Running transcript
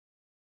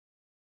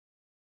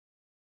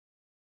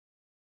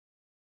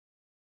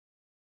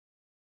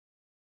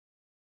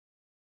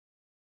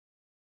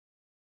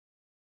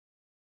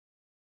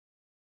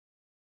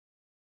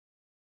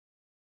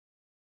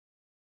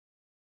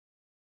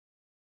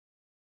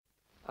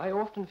I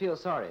often feel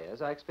sorry,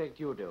 as I expect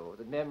you do,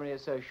 that memory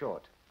is so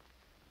short.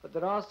 But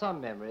there are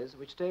some memories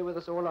which stay with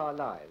us all our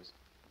lives,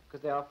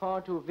 because they are far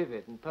too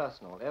vivid and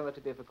personal ever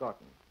to be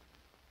forgotten.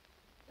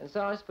 And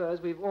so I suppose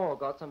we've all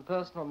got some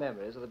personal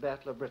memories of the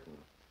Battle of Britain.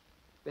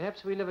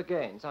 Perhaps we live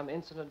again some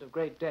incident of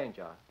great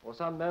danger, or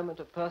some moment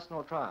of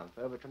personal triumph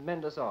over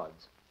tremendous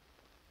odds.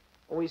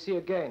 Or we see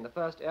again the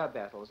first air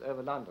battles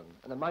over London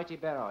and the mighty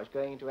barrage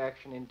going into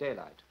action in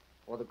daylight,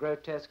 or the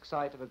grotesque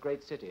sight of a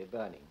great city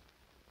burning.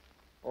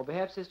 Or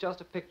perhaps it's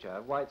just a picture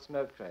of white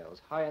smoke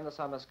trails high in the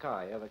summer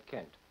sky over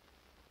Kent.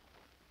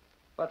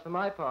 But for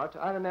my part,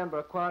 I remember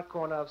a quiet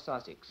corner of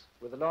Sussex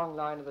with the long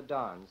line of the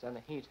Downs and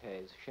the heat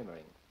haze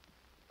shimmering.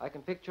 I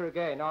can picture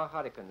again our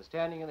hurricanes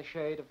standing in the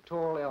shade of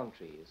tall elm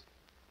trees,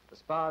 the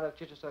spire of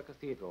Chichester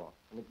Cathedral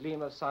and the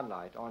gleam of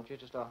sunlight on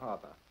Chichester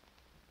Harbour.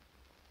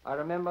 I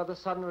remember the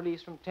sudden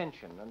release from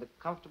tension and the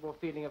comfortable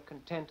feeling of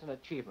content and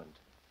achievement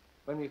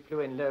when we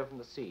flew in low from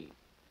the sea.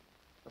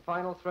 The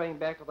final throwing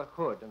back of the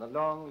hood and the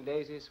long,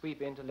 lazy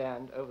sweep into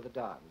land over the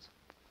Downs.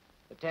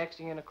 The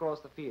taxiing in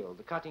across the field,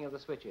 the cutting of the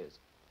switches,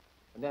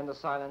 and then the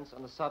silence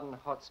and the sudden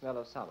hot smell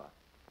of summer.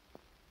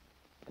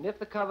 And if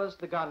the covers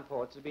to the gun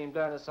ports had been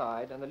blown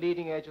aside and the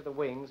leading edge of the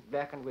wings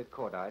blackened with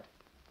cordite,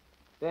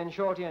 then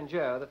Shorty and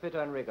Joe, the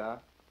fitter and rigger,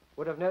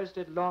 would have noticed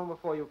it long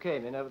before you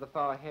came in over the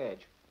far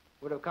hedge,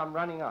 would have come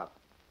running up,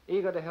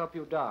 eager to help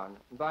you down,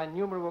 and by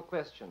innumerable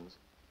questions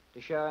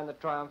to share in the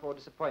triumph or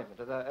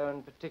disappointment of their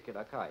own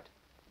particular kite.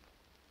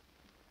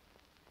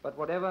 But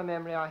whatever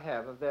memory I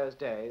have of those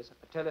days,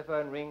 a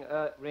telephone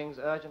rings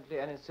urgently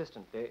and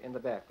insistently in the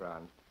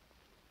background.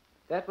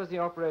 That was the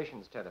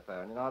operations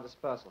telephone in our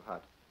dispersal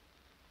hut,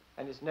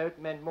 and its note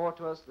meant more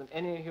to us than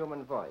any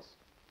human voice.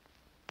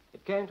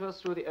 It came to us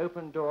through the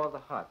open door of the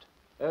hut,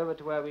 over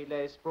to where we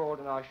lay sprawled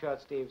in our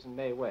shirt sleeves and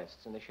May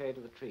Wests in the shade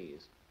of the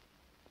trees.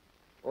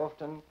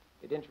 Often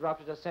it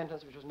interrupted a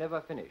sentence which was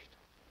never finished,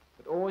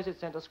 but always it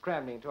sent us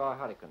scrambling to our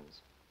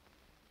hurricanes.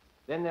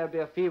 Then there would be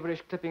a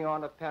feverish clipping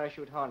on of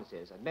parachute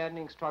harnesses, a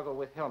maddening struggle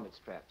with helmet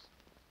straps,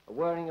 a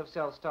whirring of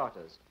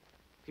self-starters,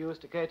 a few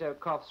staccato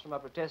coughs from a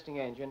protesting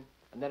engine,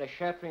 and then a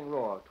shattering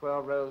roar of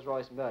 12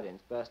 Rolls-Royce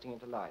Merlins bursting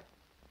into life.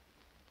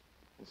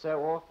 And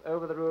so off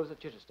over the roofs of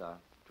Chichester,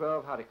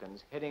 12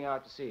 hurricanes heading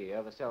out to sea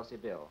over Selsey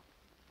Bill.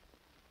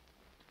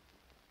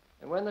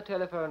 And when the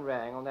telephone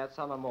rang on that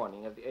summer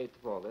morning of the 8th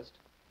of August,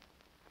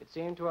 it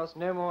seemed to us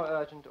no more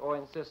urgent or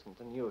insistent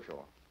than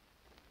usual.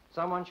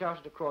 Someone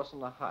shouted across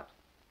from the hut,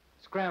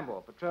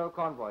 "Scramble, patrol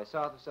convoy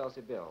south of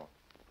Selsey Bill."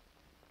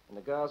 And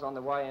the girls on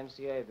the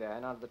YMCA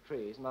van under the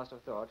trees must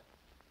have thought,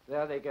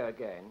 there they go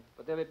again,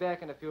 but they'll be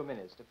back in a few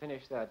minutes to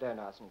finish their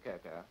donuts and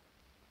cocoa.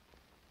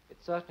 It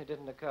certainly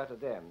didn't occur to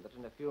them that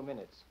in a few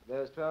minutes,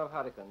 those 12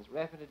 hurricanes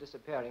rapidly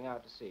disappearing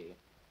out to sea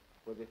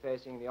would be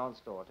facing the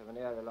onslaught of an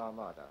aerial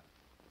armada.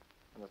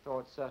 And the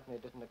thought certainly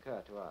didn't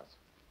occur to us.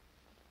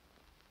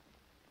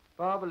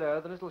 Far below,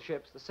 the little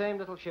ships, the same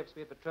little ships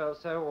we patrolled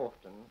so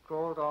often,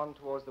 crawled on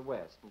towards the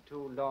west in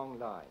two long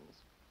lines.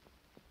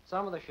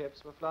 Some of the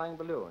ships were flying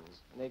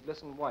balloons, and they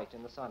glistened white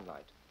in the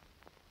sunlight.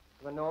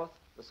 To the north,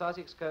 the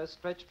Sussex coast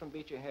stretched from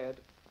Beachy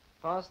Head,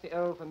 past the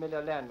old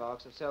familiar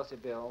landmarks of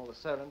Selsey Bill, the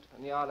Solent,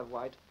 and the Isle of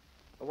Wight,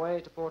 away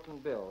to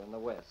Portland Bill in the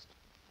west.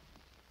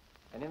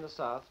 And in the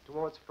south,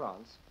 towards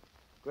France,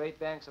 great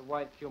banks of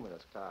white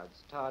cumulus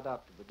clouds towered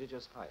up to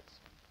prodigious heights.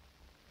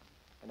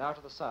 And out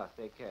of the south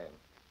they came,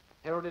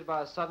 heralded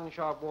by a sudden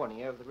sharp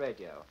warning over the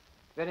radio.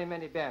 Very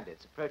many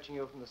bandits approaching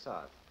you from the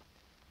south.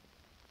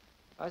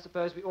 I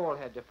suppose we all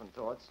had different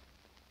thoughts,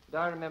 but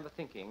I remember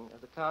thinking,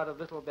 as the cloud of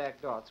little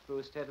black dots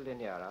grew steadily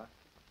nearer,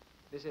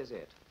 this is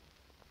it.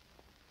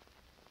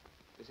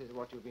 This is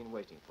what you've been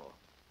waiting for.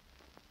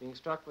 Being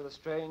struck with a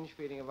strange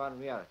feeling of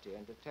unreality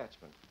and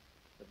detachment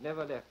that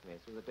never left me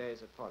through the days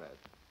that followed.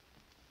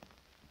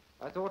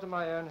 I thought of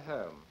my own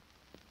home,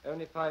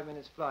 only 5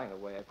 minutes flying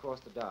away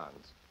across the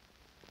Downs.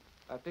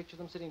 I pictured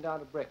them sitting down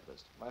to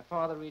breakfast, my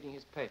father reading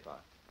his paper,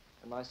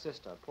 and my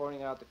sister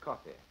pouring out the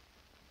coffee,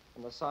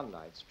 and the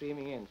sunlight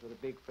streaming in through the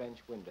big French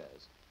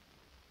windows.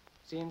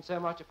 It seemed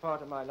so much a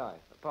part of my life,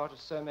 a part of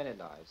so many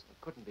lives,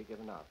 that couldn't be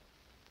given up.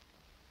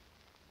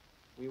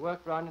 We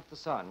worked round into the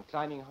sun,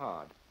 climbing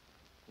hard,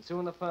 and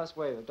soon the first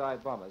wave of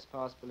dive bombers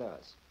passed below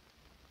us.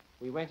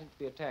 We went into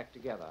the attack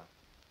together,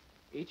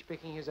 each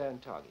picking his own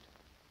target.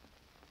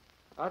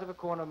 Out of a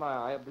corner of my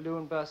eye, a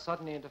balloon burst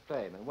suddenly into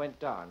flame and went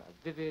down,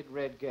 a vivid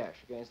red gash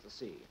against the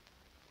sea.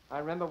 I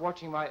remember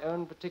watching my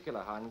own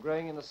particular Hun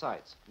growing in the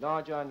sights,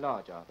 larger and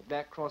larger, the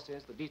black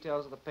crosses, the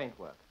details of the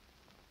paintwork,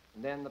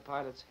 and then the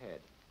pilot's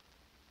head.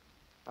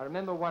 I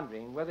remember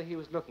wondering whether he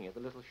was looking at the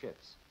little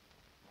ships,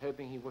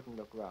 hoping he wouldn't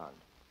look round.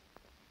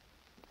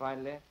 And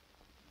finally,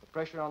 the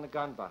pressure on the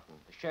gun button,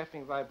 the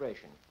shattering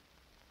vibration,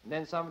 and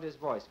then somebody's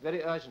voice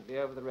very urgently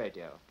over the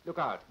radio, "Look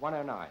out,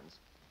 109s,"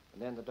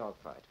 and then the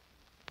dogfight.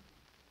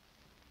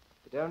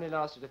 It only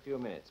lasted a few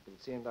minutes, but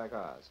it seemed like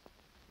hours.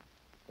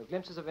 There were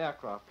glimpses of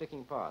aircraft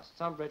flicking past,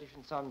 some British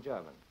and some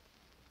German.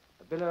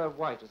 A billow of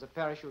white as a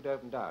parachute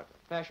opened out,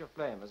 a flash of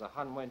flame as a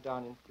Hun went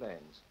down in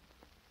flames.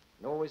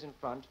 And always in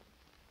front,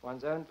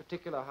 one's own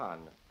particular Hun,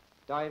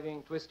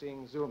 diving,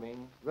 twisting,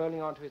 zooming,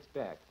 rolling onto its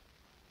back,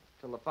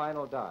 till the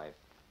final dive,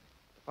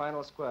 the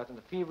final squirt, and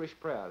the feverish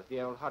prayer that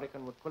the old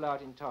hurricane would pull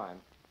out in time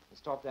and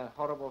stop that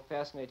horrible,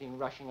 fascinating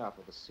rushing up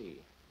of the sea.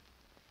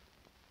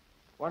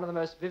 One of the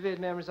most vivid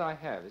memories I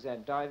have is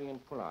that diving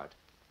and pull-out,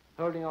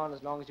 holding on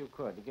as long as you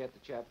could to get the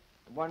chap,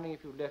 and wondering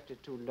if you left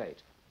it too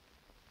late,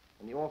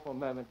 and the awful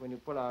moment when you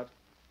pull out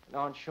and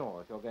aren't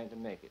sure if you're going to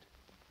make it.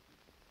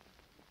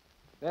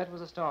 That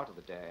was the start of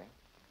the day,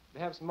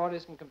 perhaps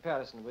modest in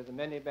comparison with the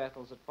many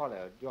battles that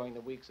followed during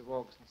the weeks of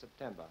August and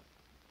September,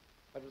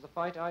 but it was the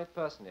fight I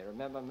personally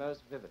remember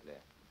most vividly,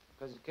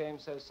 because it came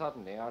so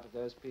suddenly out of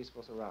those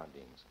peaceful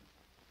surroundings.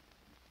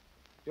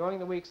 During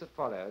the weeks that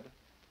followed,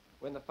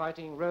 when the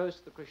fighting rose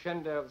to the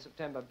crescendo of the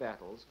September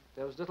battles,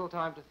 there was little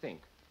time to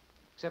think,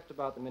 except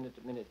about the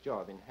minute-to-minute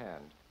job in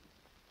hand.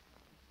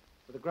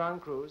 For the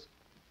ground crews,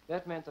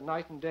 that meant the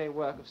night and day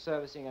work of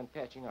servicing and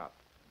patching up,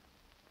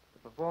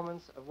 the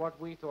performance of what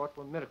we thought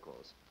were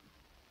miracles,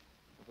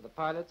 and for the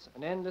pilots,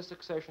 an endless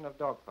succession of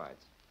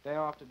dogfights, day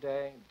after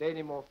day,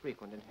 daily more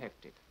frequent and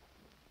hectic.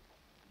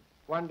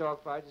 One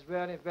dogfight is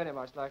rarely very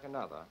much like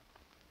another.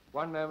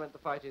 One moment the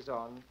fight is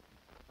on,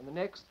 and the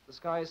next the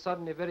sky is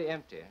suddenly very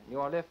empty, and you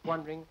are left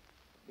wondering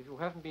if you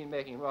haven't been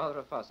making rather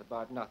a fuss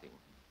about nothing.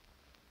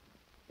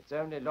 It's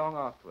only long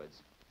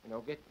afterwards, when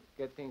you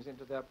get things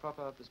into their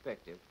proper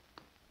perspective,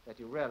 that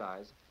you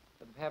realize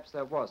that perhaps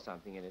there was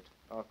something in it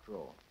after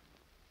all.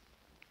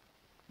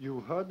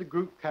 You heard the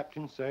group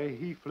captain say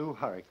he flew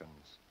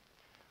hurricanes.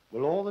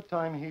 Well, all the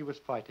time he was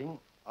fighting,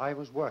 I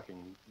was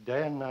working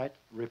day and night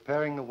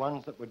repairing the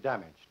ones that were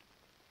damaged.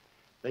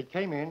 They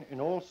came in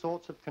all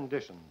sorts of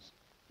conditions.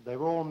 They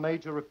were all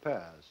major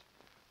repairs,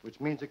 which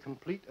means a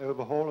complete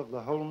overhaul of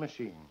the whole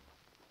machine.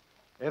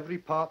 Every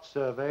part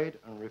surveyed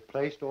and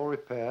replaced or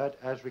repaired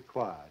as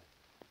required,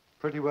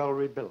 pretty well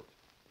rebuilt.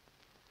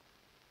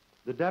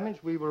 The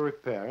damage we were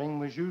repairing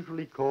was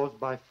usually caused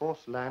by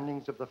forced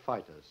landings of the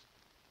fighters,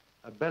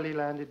 a belly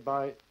landed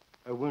by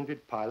a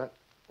wounded pilot,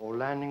 or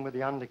landing with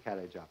the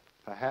undercarriage up,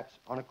 perhaps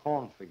on a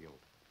cornfield,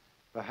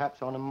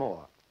 perhaps on a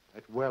moor,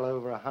 at well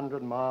over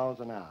 100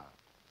 miles an hour.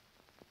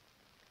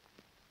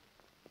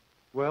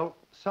 Well,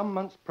 some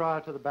months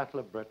prior to the Battle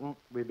of Britain,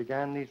 we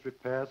began these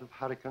repairs of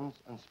Hurricanes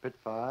and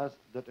Spitfires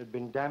that had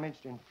been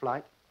damaged in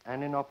flight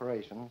and in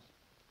operations,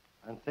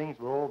 and things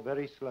were all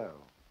very slow.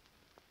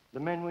 The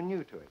men were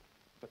new to it,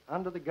 but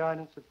under the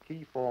guidance of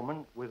key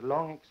foremen with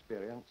long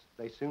experience,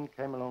 they soon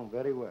came along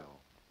very well.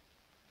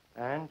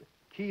 And,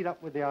 keyed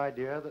up with the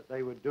idea that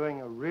they were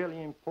doing a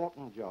really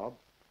important job,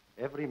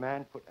 every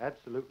man put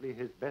absolutely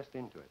his best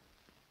into it.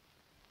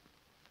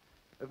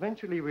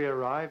 Eventually we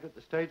arrived at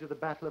the stage of the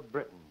Battle of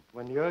Britain,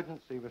 when the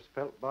urgency was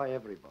felt by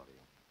everybody,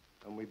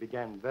 and we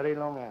began very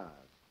long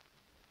hours.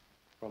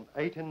 From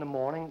 8 in the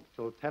morning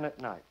till 10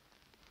 at night,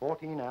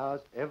 14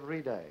 hours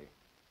every day,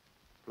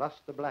 plus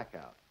the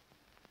blackout.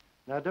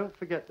 Now don't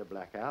forget the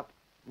blackout,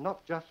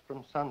 not just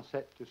from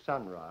sunset to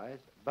sunrise,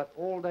 but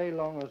all day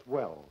long as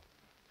well,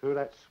 through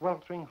that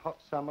sweltering hot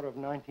summer of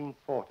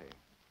 1940.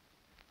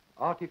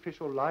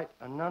 Artificial light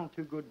and none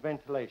too good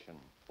ventilation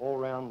all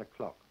round the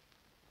clock.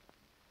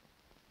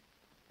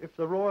 If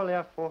the Royal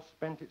Air Force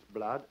spent its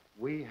blood,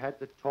 we had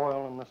the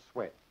toil and the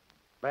sweat,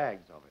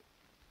 bags of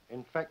it.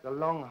 In fact, the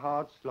long,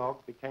 hard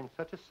slog became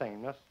such a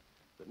sameness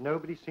that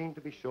nobody seemed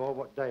to be sure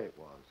what day it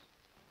was,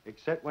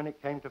 except when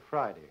it came to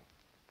Friday.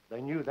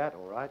 They knew that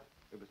all right.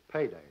 It was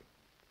payday.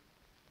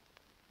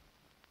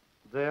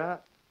 There,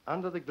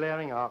 under the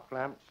glaring arc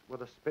lamps, were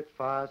the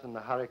Spitfires and the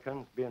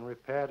Hurricanes being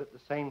repaired at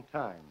the same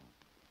time.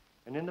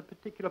 And in the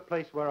particular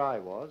place where I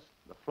was,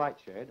 the flight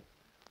shed,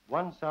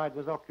 one side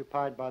was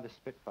occupied by the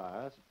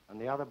Spitfires and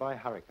the other by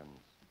Hurricanes,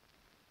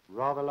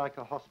 rather like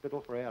a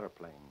hospital for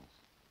aeroplanes.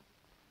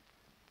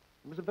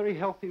 There was a very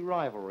healthy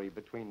rivalry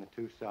between the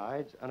two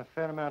sides, and a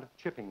fair amount of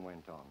chipping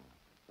went on.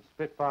 The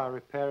Spitfire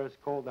repairers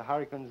called the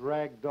Hurricanes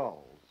ragdolls,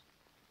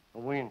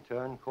 and we in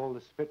turn called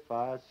the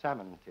Spitfires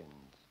salmon tins.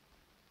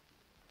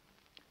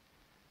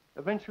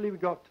 Eventually we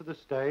got to the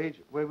stage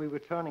where we were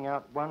turning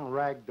out one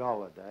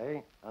ragdoll a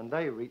day, and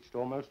they reached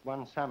almost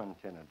one salmon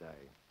tin a day.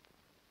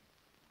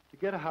 To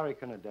get a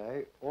Hurricane a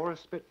day or a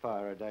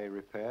Spitfire a day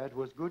repaired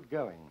was good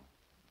going.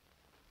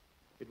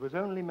 It was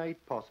only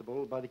made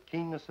possible by the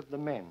keenness of the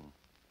men,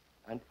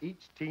 and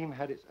each team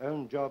had its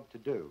own job to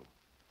do.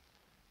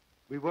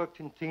 We worked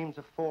in teams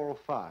of 4 or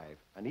 5,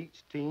 and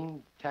each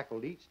team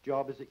tackled each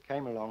job as it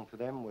came along to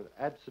them with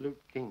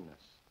absolute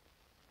keenness.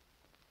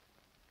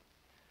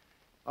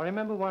 I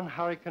remember one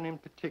Hurricane in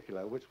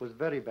particular which was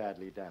very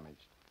badly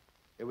damaged.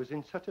 It was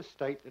in such a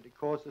state that it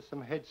caused us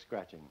some head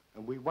scratching,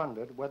 and we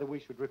wondered whether we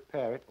should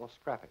repair it or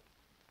scrap it.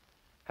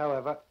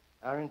 However,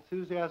 our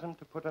enthusiasm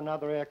to put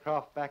another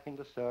aircraft back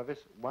into service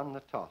won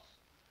the toss,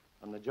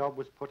 and the job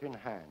was put in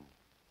hand.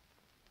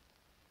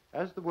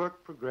 As the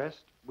work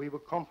progressed, we were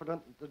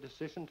confident that the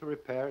decision to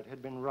repair it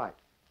had been right,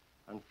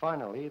 and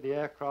finally the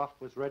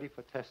aircraft was ready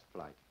for test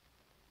flight.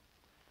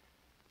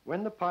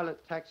 When the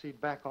pilot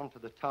taxied back onto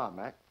the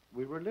tarmac,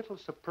 we were a little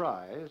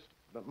surprised,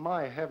 but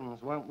my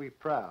heavens, weren't we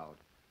proud,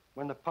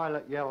 when the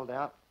pilot yelled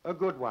out, "A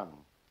good one,"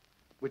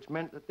 which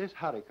meant that this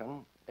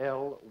Hurricane,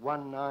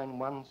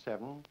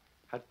 L1917,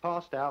 had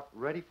passed out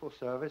ready for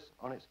service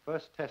on its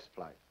first test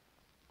flight.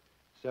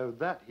 So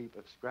that heap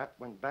of scrap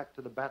went back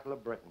to the Battle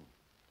of Britain.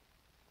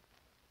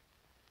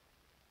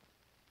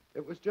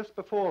 It was just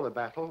before the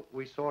battle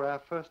we saw our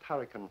first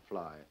Hurricane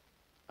fly,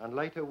 and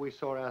later we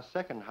saw our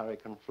second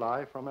Hurricane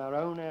fly from our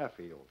own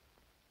airfield.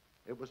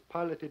 It was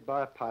piloted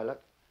by a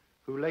pilot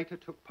who later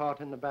took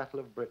part in the Battle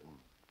of Britain.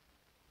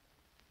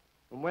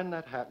 And when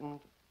that happened,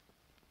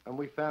 and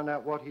we found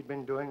out what he'd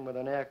been doing with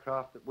an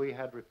aircraft that we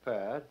had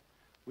repaired,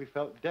 we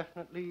felt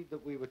definitely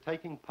that we were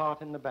taking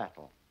part in the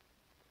battle.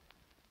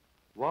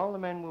 While the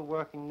men were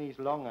working these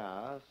long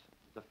hours,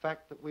 the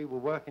fact that we were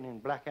working in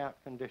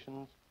blackout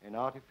conditions, in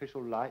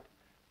artificial light,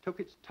 took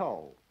its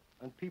toll,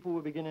 and people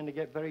were beginning to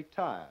get very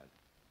tired.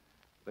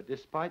 But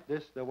despite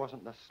this, there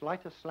wasn't the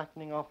slightest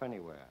slackening off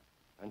anywhere,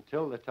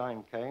 until the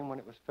time came when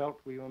it was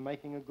felt we were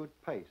making a good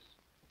pace,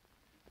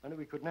 and that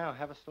we could now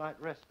have a slight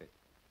respite.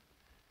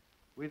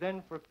 We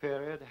then, for a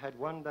period, had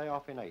 1 day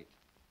off in 8.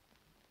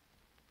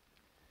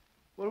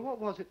 Well, what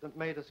was it that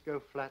made us go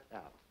flat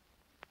out?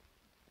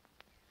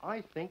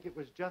 I think it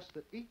was just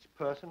that each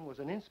person was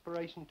an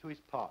inspiration to his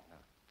partner,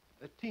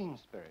 a team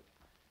spirit,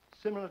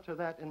 similar to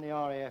that in the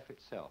RAF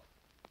itself.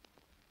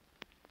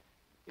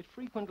 It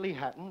frequently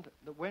happened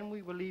that when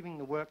we were leaving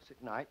the works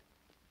at night,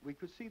 we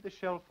could see the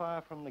shell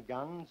fire from the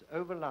guns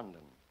over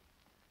London.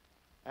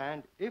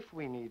 And if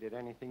we needed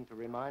anything to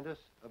remind us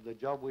of the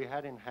job we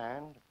had in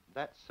hand,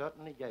 that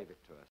certainly gave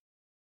it to us.